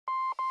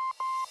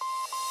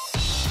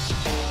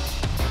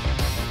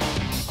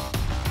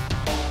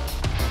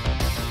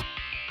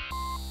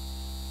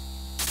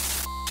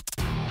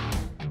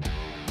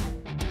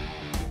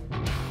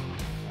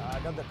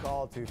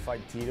about to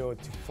fight Tito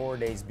 4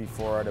 days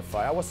before the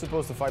fight. I was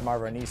supposed to fight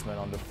Marvin Eastman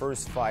on the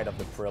first fight of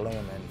the prelim,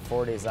 and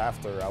 4 days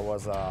after I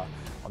was on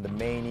the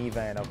main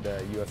event of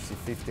the UFC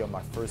 50 on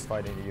my first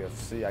fight in the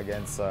UFC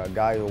against a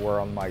guy who were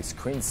on my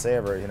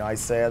screensaver. You know, I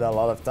say it a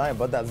lot of time,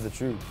 but that's the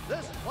truth.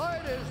 This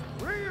fight is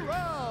 3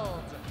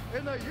 rounds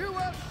in the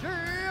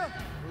UFC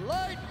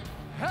light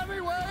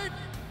heavyweight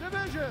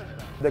division.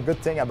 The good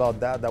thing about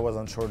that was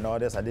on short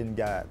notice. I didn't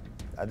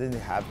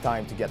have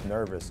time to get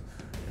nervous.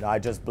 You know, I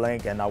just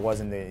blinked and I was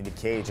in the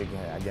cage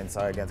against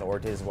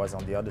Ortiz. Was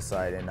on the other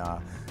side, and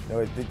you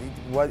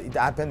know, it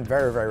happened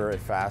very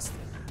fast.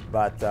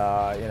 But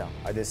you know,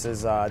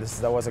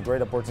 that was a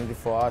great opportunity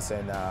for us,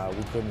 and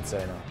we couldn't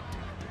say no.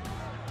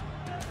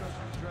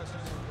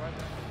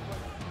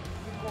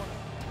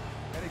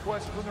 Any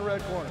questions from the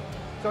red corner?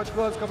 Touch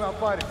gloves, come out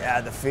fighting.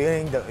 Yeah, the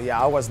feeling,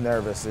 I was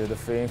nervous. The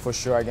feeling for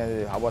sure.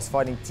 Again, I was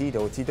fighting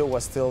Tito. Tito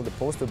was still the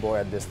poster boy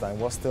at this time,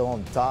 was still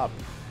on top.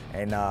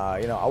 And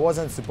you know, I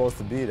wasn't supposed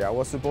to be there. I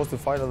was supposed to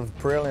fight on the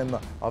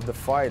prelim of the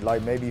fight,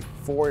 like maybe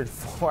four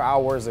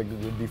hours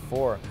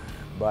before.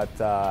 But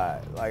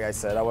like I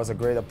said, that was a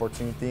great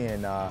opportunity,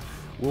 and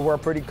we were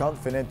pretty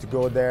confident to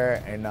go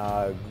there and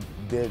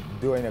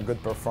doing a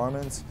good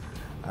performance.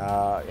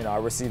 You know, I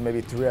received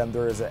maybe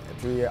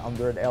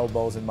 300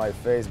 elbows in my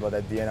face, but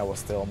at the end I was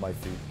still on my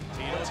feet.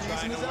 Tito's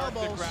trying to work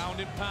the ground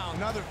and pound.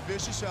 Another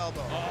vicious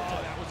elbow. Oh,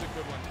 that was a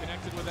good one.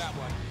 Connected with that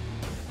one.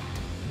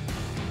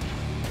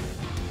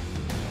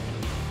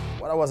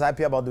 What I was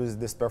happy about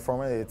this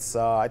performance, it's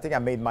I think I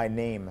made my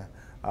name.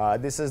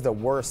 This is the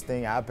worst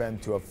thing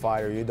happened to a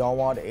fighter. You don't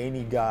want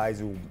any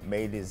guys who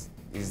made his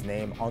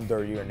name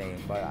under your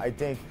name. But I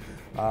think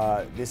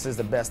this is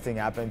the best thing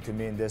happened to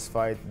me in this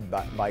fight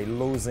by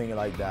losing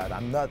like that.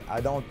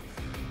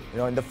 You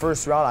know, in the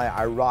first round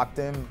I rocked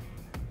him,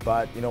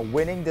 but you know,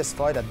 winning this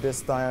fight at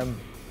this time,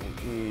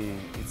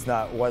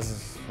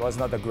 was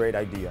not a great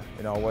idea.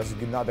 You know, was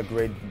not a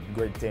great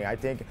thing. I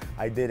think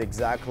I did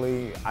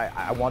exactly.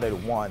 I wanted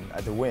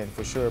to win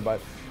for sure, but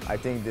I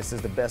think this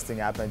is the best thing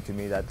happened to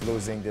me, that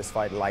losing this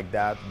fight like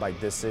that by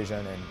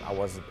decision, and I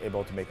was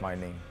able to make my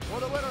name. For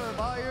the winner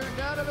by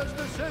unanimous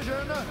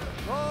decision, the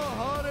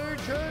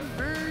Huntington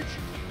Beach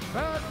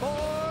Bad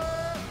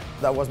Boy.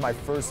 That was my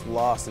first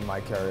loss in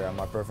my career,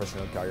 my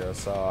professional career.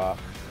 So,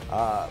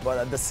 but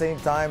at the same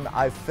time,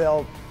 I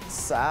felt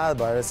sad,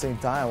 but at the same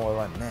time, I was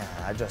like, man,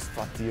 I just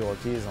fought Tito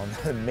Ortiz on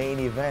the main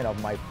event of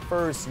my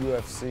first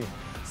UFC.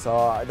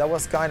 So that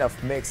was kind of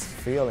mixed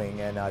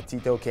feeling, and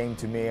Tito came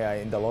to me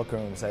in the locker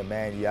room and said,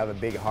 man, you have a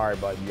big heart,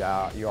 but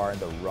you are in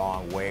the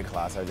wrong weight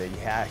class. I said,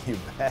 yeah, you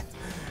bet.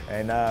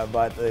 And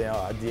but you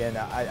know, at the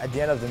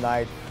end of the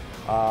night,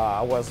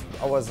 I was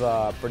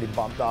pretty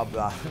bumped up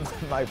on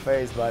my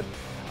face, but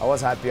I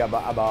was happy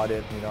about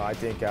it. You know, I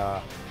think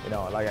you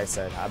know, like I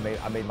said, I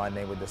made my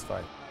name with this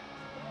fight.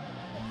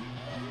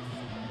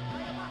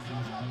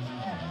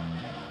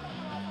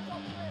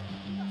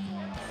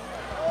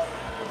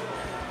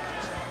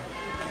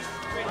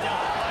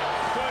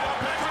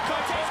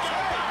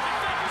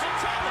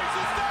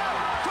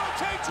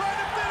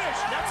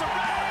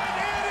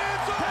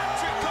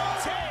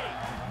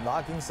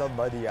 Knocking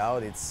somebody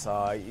out, it's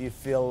you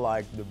feel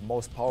like the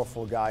most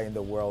powerful guy in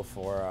the world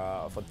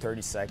for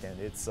 30 seconds.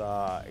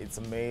 It's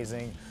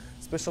amazing,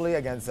 especially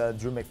against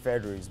Drew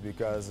McFedries,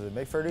 because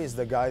McFedries is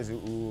the guys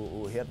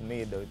who hit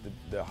me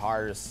the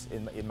hardest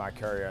in my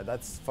career.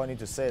 That's funny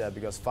to say that,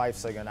 because 5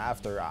 seconds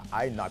after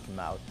I knocked him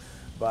out.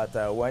 But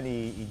when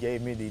he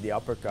gave me the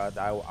uppercut,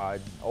 I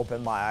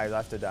opened my eyes.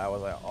 After that, I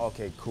was like,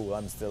 okay, cool,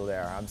 I'm still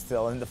there. I'm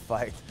still in the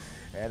fight.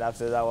 And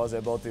after that, I was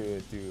able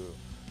to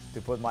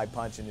put my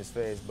punch in his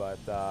face. But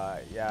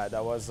yeah,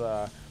 that was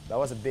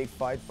a big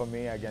fight for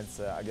me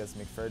against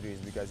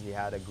McFedries, because he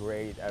had a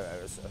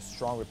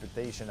strong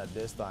reputation at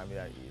this time.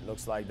 Yeah, it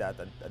looks like that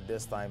at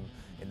this time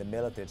in the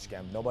Miletich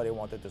camp, nobody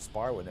wanted to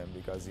spar with him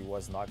because he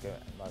was knocking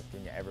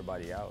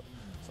everybody out.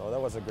 So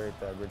that was a great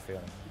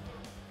feeling.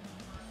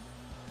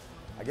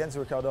 Against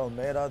Ricardo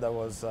Almeida, that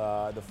was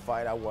the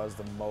fight I was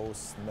the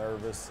most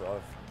nervous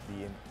of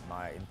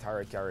my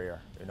entire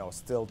career. You know,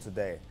 still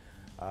today.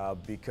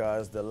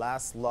 Because the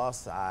last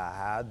loss I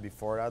had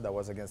before that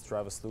was against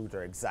Travis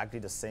Luther, exactly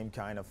the same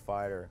kind of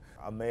fighter.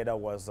 Almeida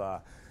was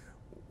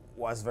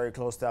very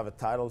close to have a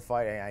title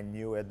fight, and I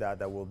knew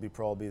that will be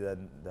probably the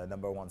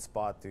 #1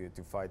 spot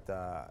to fight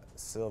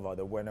Silva.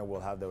 The winner will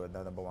have the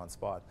 #1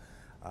 spot.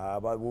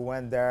 But we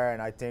went there,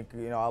 and I think,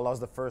 you know, I lost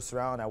the first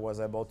round. I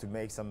was able to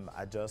make some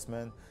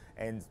adjustment,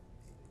 and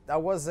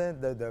that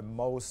wasn't the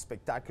most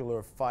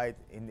spectacular fight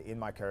in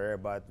my career,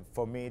 but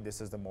for me,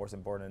 this is the most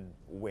important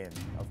win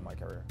of my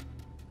career.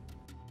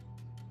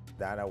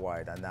 Dana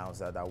White announced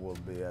that I will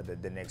be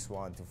the next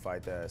one to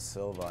fight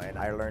Silva, and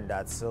I learned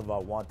that Silva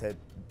wanted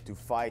to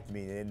fight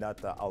me,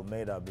 not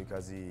Almeida,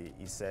 because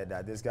he said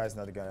that this guy's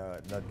not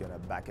gonna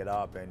back it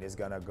up, and he's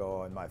gonna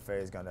go in my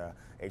face, gonna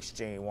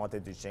exchange,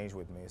 wanted to change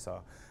with me.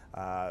 So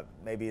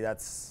maybe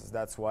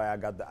that's why I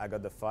got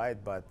the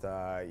fight. But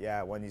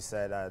yeah, when he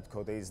said that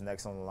Côté is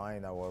next on the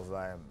line, I was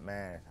like,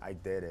 man, I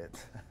did it.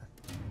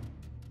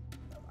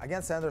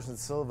 Against Anderson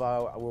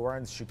Silva, we were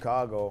in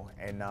Chicago,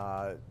 and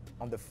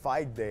on the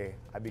fight day,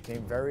 I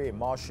became very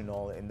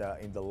emotional in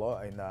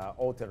the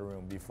hotel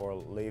room before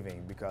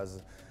leaving,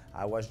 because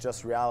I was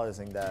just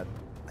realizing that,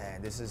 man,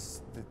 this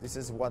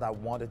is what I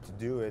wanted to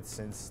do it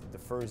since the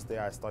first day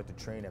I started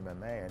to train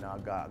MMA, and I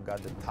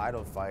got the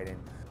title fight. And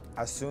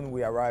as soon as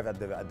we arrived at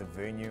the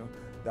venue,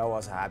 that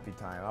was a happy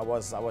time. I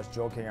was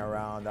joking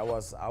around. I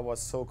was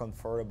so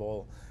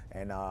comfortable,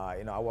 and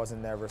you know, I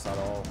wasn't nervous at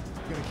all.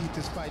 We're gonna keep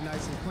this fight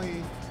nice and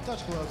clean.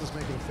 Touch gloves, let's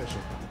make it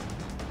official.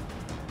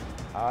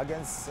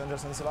 Against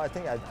Anderson Silva, I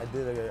think I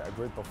did a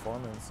great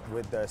performance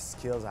with the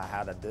skills I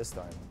had at this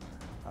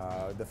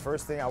time. The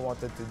first thing I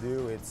wanted to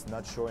do is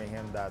not showing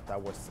him that I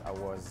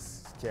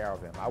was scared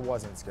of him. I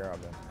wasn't scared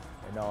of him.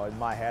 You know, in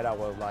my head I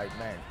was like,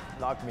 man,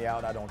 knock me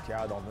out, I don't care,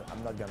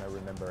 I'm not gonna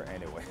remember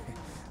anyway.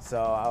 So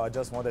I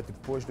just wanted to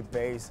push the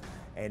pace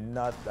and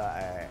not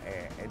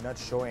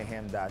showing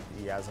him that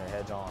he has an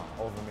edge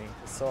over me.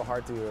 It's so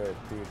hard to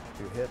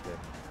hit him.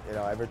 You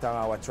know, every time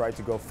I would try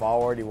to go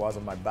forward, he was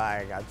on my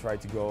back. I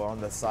tried to go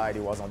on the side,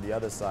 he was on the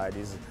other side.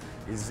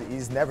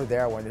 He's never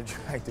there when you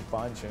try to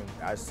punch him.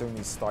 As soon as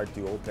he started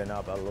to open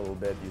up a little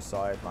bit, you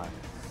saw it.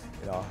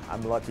 You know,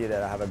 I'm lucky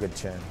that I have a good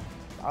chin.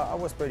 I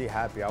was pretty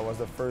happy. I was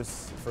the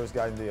first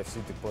guy in the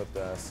UFC to put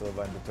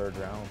Silva in the third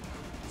round.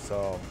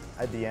 So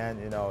at the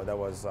end, you know, that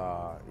was,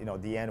 you know,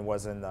 the end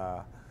wasn't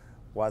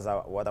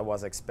what I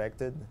was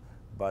expected.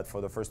 But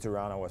for the first two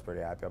rounds, I was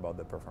pretty happy about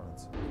the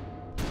performance.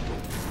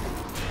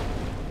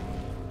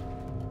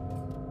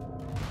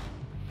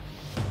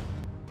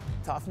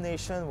 Tough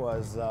Nation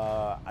was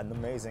an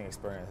amazing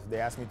experience. If they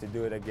asked me to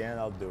do it again,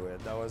 I'll do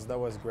it. That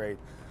was great.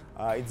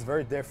 It's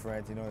very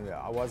different. You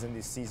know, I was in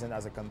this season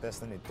as a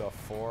contestant in Tough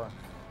 4.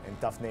 In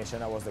Tough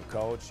Nation, I was the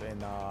coach,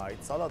 and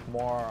it's a lot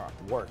more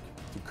work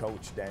to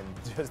coach than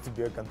just to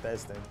be a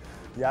contestant.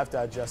 You have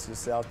to adjust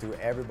yourself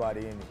to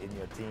everybody in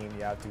your team.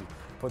 You have to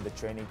put the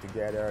training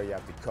together. You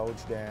have to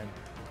coach them.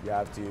 You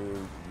have to,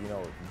 you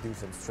know, do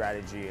some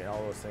strategy and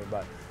all those things.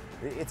 But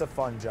it's a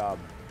fun job.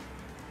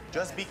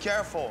 Just be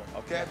careful,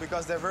 okay?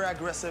 Because they're very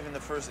aggressive in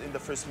the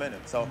first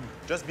minute. So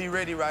just be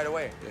ready right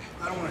away.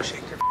 I don't want to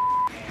shake your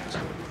hands.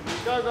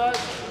 Go, guys.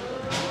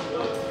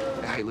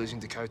 I hate losing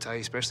to Côté,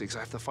 especially because I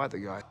have to fight the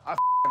guy. I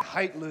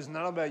hate losing.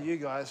 I don't know about you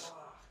guys.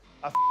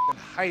 I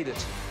hate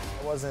it.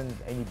 There wasn't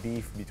any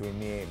beef between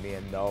me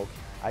and Noak.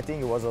 I think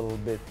he was a little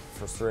bit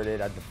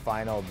frustrated at the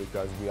final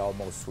because we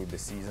almost swept the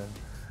season.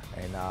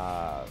 And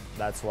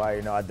that's why,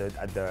 you know, at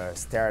the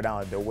stare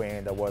down at the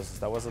win, that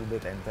was a little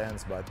bit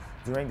intense. But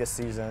during the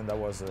season, that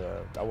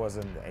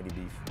wasn't any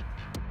beef.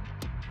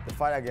 The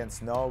fight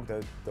against Noak,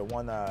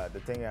 the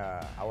thing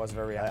I was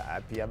very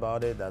happy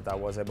about it, that I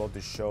was able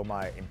to show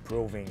my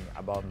improving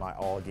about my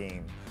all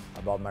game,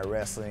 about my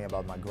wrestling,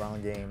 about my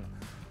ground game.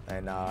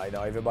 And you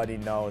know, everybody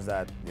knows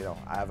that, you know,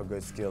 I have a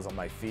good skills on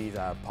my feet,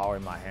 I have power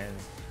in my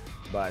hands.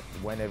 But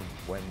when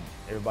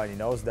everybody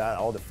knows that,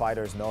 all the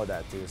fighters know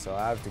that too. So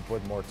I have to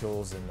put more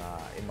tools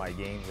in my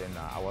games, and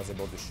I was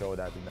able to show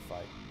that in the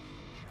fight.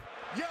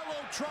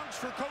 Yellow trunks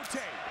for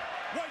Côté,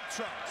 white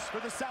trunks for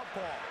the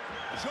southpaw,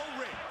 Joe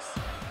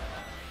Riggs.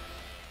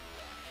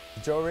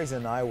 Joe Riggs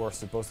and I were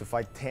supposed to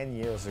fight 10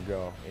 years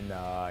ago in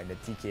the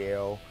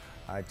TKO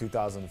in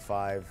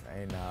 2005,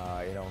 and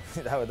you know,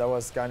 that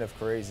was kind of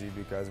crazy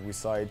because we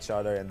saw each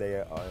other and they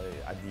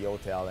at the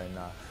hotel, and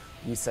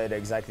we said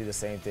exactly the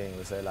same thing.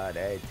 We said like,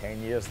 hey,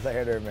 10 years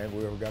later, man,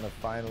 we were gonna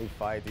finally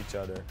fight each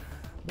other.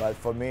 But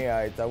for me,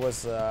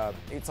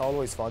 it's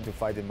always fun to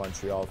fight in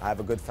Montreal. I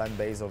have a good fan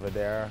base over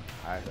there.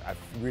 I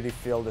really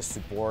feel the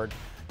support.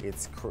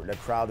 The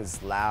crowd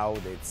is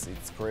loud, it's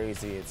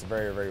crazy, it's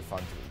very, very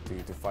fun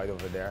to fight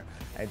over there.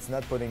 And it's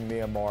not putting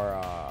me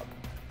more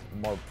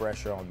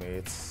pressure on me,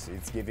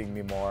 it's giving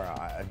me more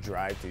a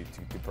drive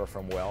to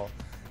perform well.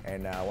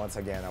 And once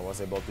again, I was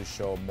able to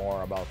show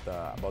more about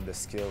the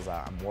skills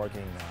I'm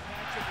working on.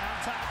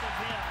 On top of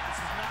him, this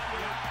is not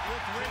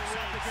with Riggs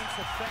up against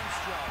the fence,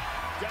 Joe.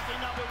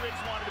 Definitely not what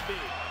Riggs wanted to be.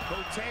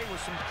 Côté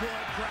with some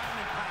good ground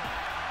and pound.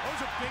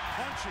 Those are big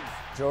punches.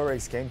 Joe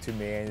Riggs came to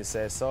me and he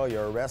said, "So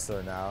you're a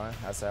wrestler now?"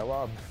 Eh? I said,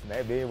 "Well,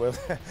 maybe,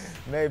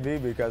 maybe,"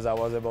 because I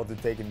was able to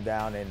take him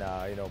down and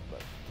you know,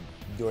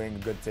 doing a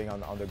good thing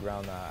on the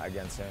ground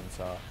against him.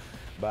 So,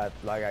 but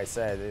like I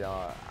said, you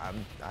know,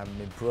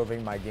 I'm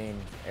improving my game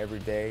every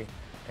day,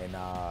 and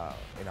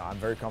you know, I'm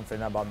very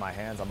confident about my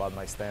hands, about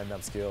my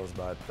stand-up skills.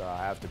 But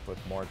I have to put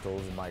more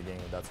tools in my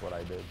game. That's what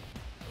I did.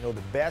 You know,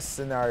 the best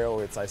scenario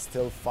is I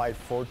still fight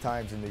 4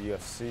 times in the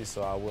UFC,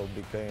 so I will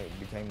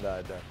become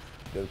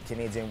the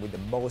Canadian with the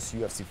most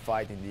UFC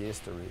fight in the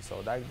history.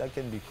 So that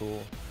can be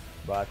cool.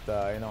 But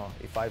you know,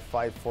 if I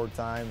fight 4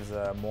 times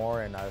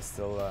more and I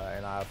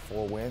have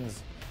 4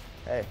 wins,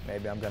 hey,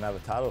 maybe I'm gonna have a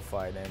title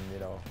fight, and you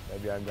know,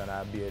 maybe I'm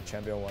gonna be a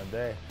champion one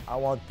day. I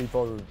want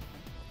people to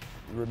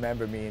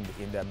remember me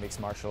in the mixed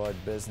martial art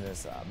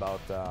business.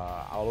 About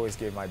I always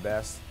give my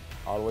best,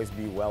 always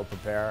be well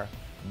prepared,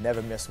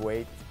 never miss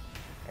weight.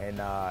 And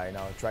you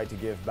know, try to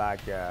give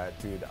back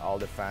to all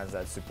the fans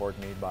that support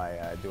me by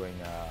doing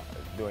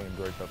a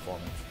great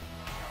performance.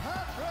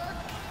 Patrick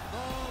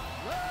the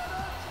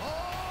Predator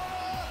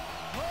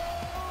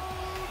Côté.